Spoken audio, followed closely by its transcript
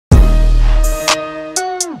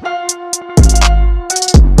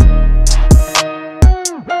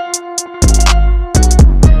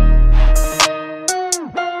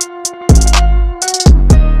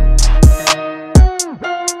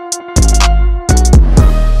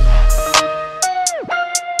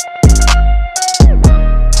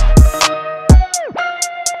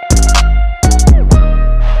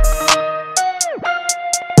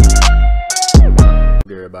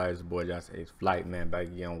It's boy JesserTheLazer Flight, man, back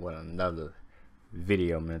again with another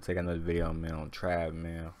video, man. Take another video, man, on Trav,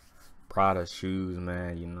 man. Pradaaa shoes,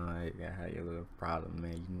 man. You know, I got your little Pradaaa,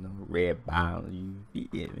 man. You know, red bottom, you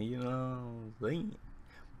get me, you know what I'm saying?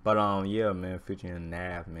 But yeah, man, featuring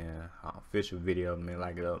NAV, man. Official video, man.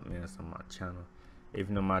 Like it up, man. It's on my channel. If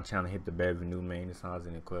you know my channel, hit the bell if you're new, man. Any songs,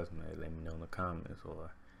 any questions, man, let me know in the comments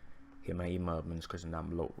or hit my email up in the description down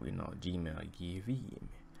below. You know, Gmail, give me.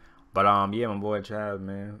 But yeah, my boy Trav,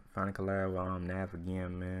 man, finally collab with NAV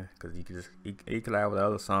again, man, cause he collab with the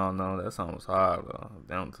other song. No, that song was hard though.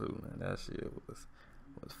 Down too, man. That shit was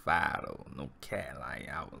fire though. No cat, like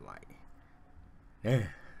I was like, yeah,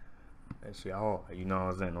 that shit hard. You know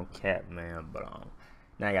what I'm saying? No cat, man. But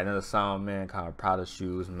now I got another song, man, called Pradaaa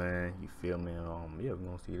Shoes, man. You feel me? Yeah, we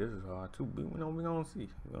gonna see. This is hard too. We know we gonna see.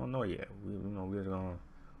 We don't know yet. We know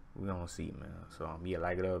we gonna see, man. So yeah,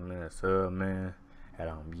 like it up, man. Sub, man.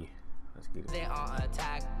 And yeah. Let's get it. They on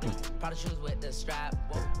attack. Pradaaa shoes with the strap.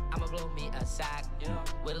 I'ma blow me a sack.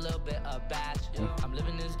 With a little bit of batch. I'm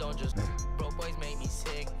living this, don't just. Bro, boys make me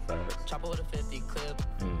sick. Chopper with a 50 clip.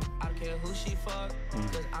 I don't care who she fuck.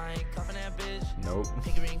 Cause I ain't cuffing that bitch. Nope.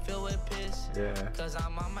 Pinky ring filled with piss. Yeah. Cause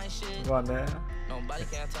I'm on my shit. Go on, man. Nobody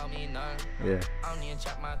can tell me none. Yeah. I don't even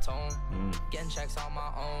check my tone. Getting checks on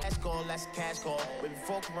my own. Let's go, let's cash call. Way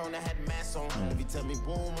before Corona had mask on. If you tell me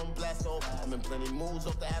boom, I'm blast off. I'm in plenty moves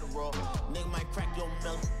off the Adderall. Nigga might crack your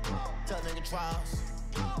melon. Tell nigga trials.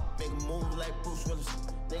 Make a move like Bruce Willis.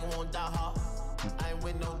 Nigga won't die hard. I ain't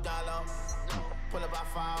with no dollar. Pull up, I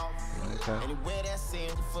file. Okay. Anywhere that's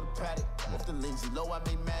sand for the paddock. Off the Lindsay low, I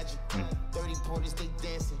make magic. 30 pointers, they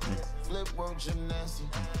dancing. Flip work,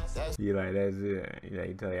 gymnastics. That's you like, that's it. You like,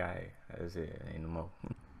 you tell you, hey, that's it. Ain't no more.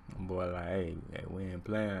 Boy, like, hey, we ain't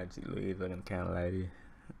playing. You looking kind of like this.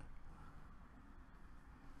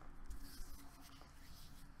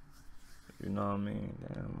 You know what I mean?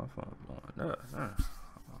 Damn, my phone's blowing up.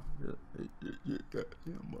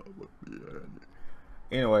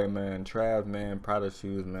 Anyway, man, Trav, man, Pradaaa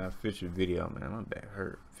shoes, man, featured video, man. My back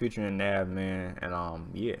hurt. Featuring NAV, man, and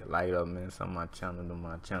yeah, like it up, man. It's on my channel,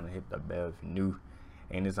 hit the bell if you're new.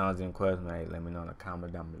 Any songs in question, man, let me know in the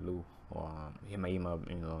comment down below, or hit my email,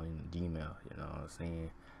 you know, in Gmail. You know what I'm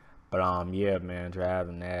saying? But yeah, man, Trav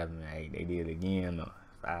and NAV, man, hey, they did it again.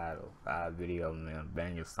 Five video, man,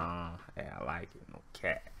 banger song. Hey, I like it, no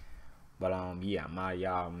cat. But yeah, I'm out,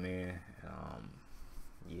 y'all, man.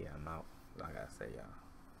 Yeah, I'm out. Like I say, y'all.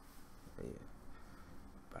 Yeah.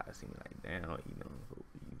 Probably see me like, damn, you know,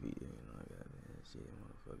 you know, I got that shit,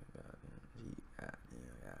 motherfucking goddamn.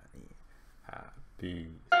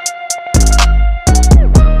 Peace.